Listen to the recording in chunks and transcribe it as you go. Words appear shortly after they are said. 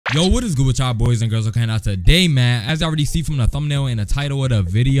Yo, what is good with y'all boys and girls? Okay, now today, man, as you already see from the thumbnail and the title of the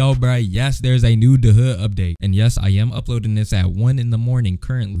video, bro, yes, there's a new DaHood update. And yes, I am uploading this at 1 in the morning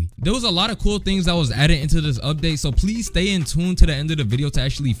currently. There was a lot of cool things that was added into this update, so please stay in tune to the end of the video to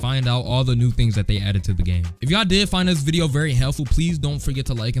actually find out all the new things that they added to the game. If y'all did find this video very helpful, please don't forget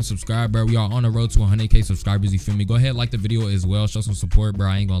to like and subscribe, bro. We are on the road to 100K subscribers, you feel me? Go ahead, like the video as well, show some support, bro.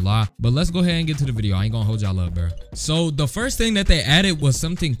 I ain't gonna lie. But let's go ahead and get to the video. I ain't gonna hold y'all up, bro. So the first thing that they added was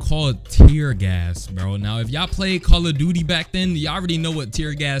something called tear gas, bro. Now, if y'all played Call of Duty back then, y'all already know what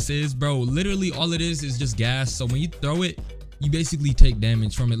tear gas is, bro. Literally, all it is just gas. So when you throw it, you basically take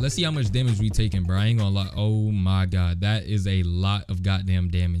damage from it. Let's see how much damage we taking, bro. I ain't gonna lie. Oh my god, that is a lot of goddamn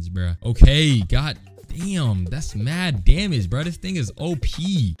damage, bro. Okay, god damn, that's mad damage, bro. This thing is OP.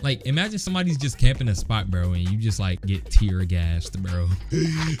 Like, imagine somebody's just camping a spot, bro, and you just like get tear gassed, bro.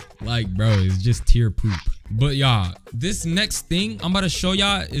 Like, bro, it's just tear poop. But y'all, this next thing I'm about to show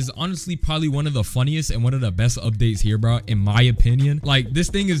y'all is honestly probably one of the funniest and one of the best updates here, bro, in my opinion. Like, this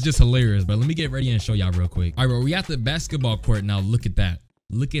thing is just hilarious, but let me get ready and show y'all real quick. All right, bro, we at the basketball court now. Look at that.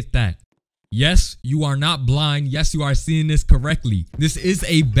 Look at that. Yes, you are not blind. Yes, you are seeing this correctly. This is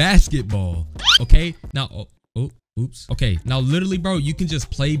a basketball. Okay, now, oops. Okay, now literally, bro, you can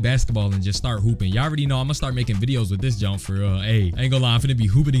just play basketball and just start hooping. Y'all already know I'm gonna start making videos with this jump for real. Hey, I ain't gonna lie, I'm finna be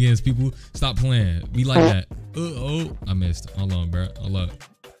hooping against people. Stop playing. We like that. Oh, I missed. Hold on, bro. Hold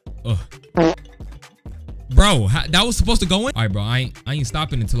up. Bro, that was supposed to go in? All right, bro, I ain't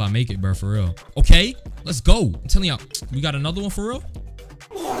stopping until I make it, bro, for real. Okay, let's go. I'm telling y'all, we got another one for real?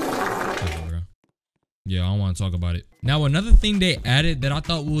 Yeah, I don't want to talk about it. Now, another thing they added that I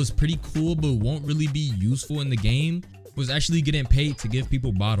thought was pretty cool but won't really be useful in the game was actually getting paid to give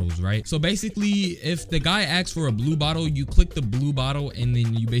people bottles, right? So basically, if the guy asks for a blue bottle, you click the blue bottle and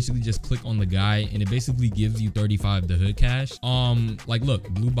then you basically just click on the guy and it basically gives you 35 DaHood cash. Like, look,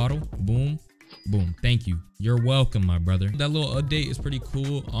 blue bottle, boom, boom, thank you. You're welcome, my brother. That little update is pretty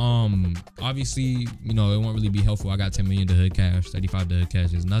cool. Obviously, you know, it won't really be helpful. I got 10 million DaHood cash. 35 DaHood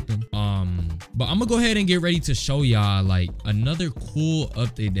cash is nothing. But I'm gonna go ahead and get ready to show y'all like another cool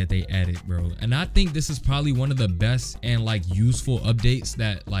update that they added, bro. And I think this is probably one of the best and like useful updates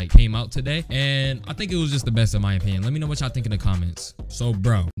that like came out today. And I think it was just the best in my opinion. Let me know what y'all think in the comments. So,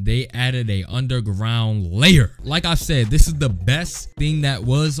 bro, they added a underground layer. Like I said, this is the best thing that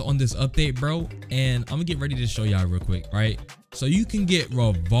was on this update, bro. And I'm gonna get ready to show y'all real quick, right? So you can get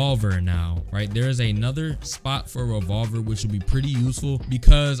revolver now, right? There is another spot for revolver, which will be pretty useful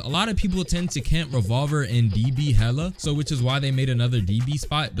because a lot of people tend to camp revolver in DB hella, so which is why they made another DB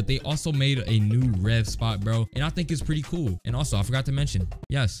spot, but they also made a new rev spot, bro, and I think it's pretty cool. And also, I forgot to mention,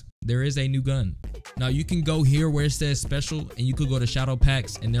 yes, there is a new gun. Now you can go here where it says special and you could go to shadow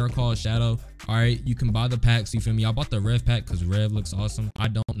packs and they're called shadow. All right, you can buy the packs, you feel me? I bought the rev pack because rev looks awesome. I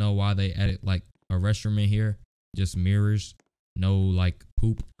don't know why they added like a restroom in here, just mirrors, no like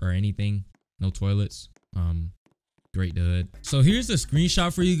poop or anything, no toilets. Great DaHood. So here's a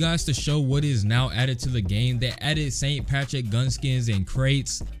screenshot for you guys to show what is now added to the game. They added St. Patrick gun skins and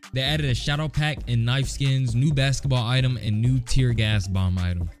crates. They added a shadow pack and knife skins, new basketball item, and new tear gas bomb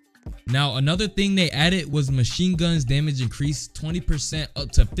item. Now, another thing they added was machine guns damage increased 20% up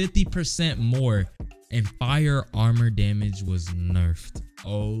to 50% more, and fire armor damage was nerfed.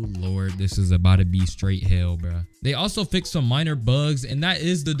 Oh lord, this is about to be straight hell, bro. They also fixed some minor bugs, and that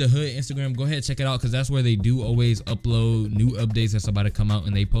is the DaHood Instagram. Go ahead, check it out, because that's where they do always upload new updates that's about to come out,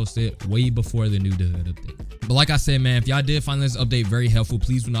 and they post it way before the new DaHood update. But like I said, man, if y'all did find this update very helpful,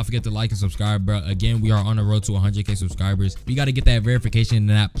 please do not forget to like and subscribe, bro. Again, we are on the road to 100K subscribers. We got to get that verification and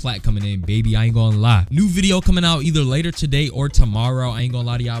that plat coming in, baby. I ain't gonna lie. New video coming out either later today or tomorrow. I ain't gonna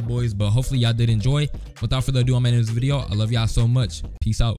lie to y'all boys, but hopefully y'all did enjoy. Without further ado, I'm ending this video. I love y'all so much. Peace out.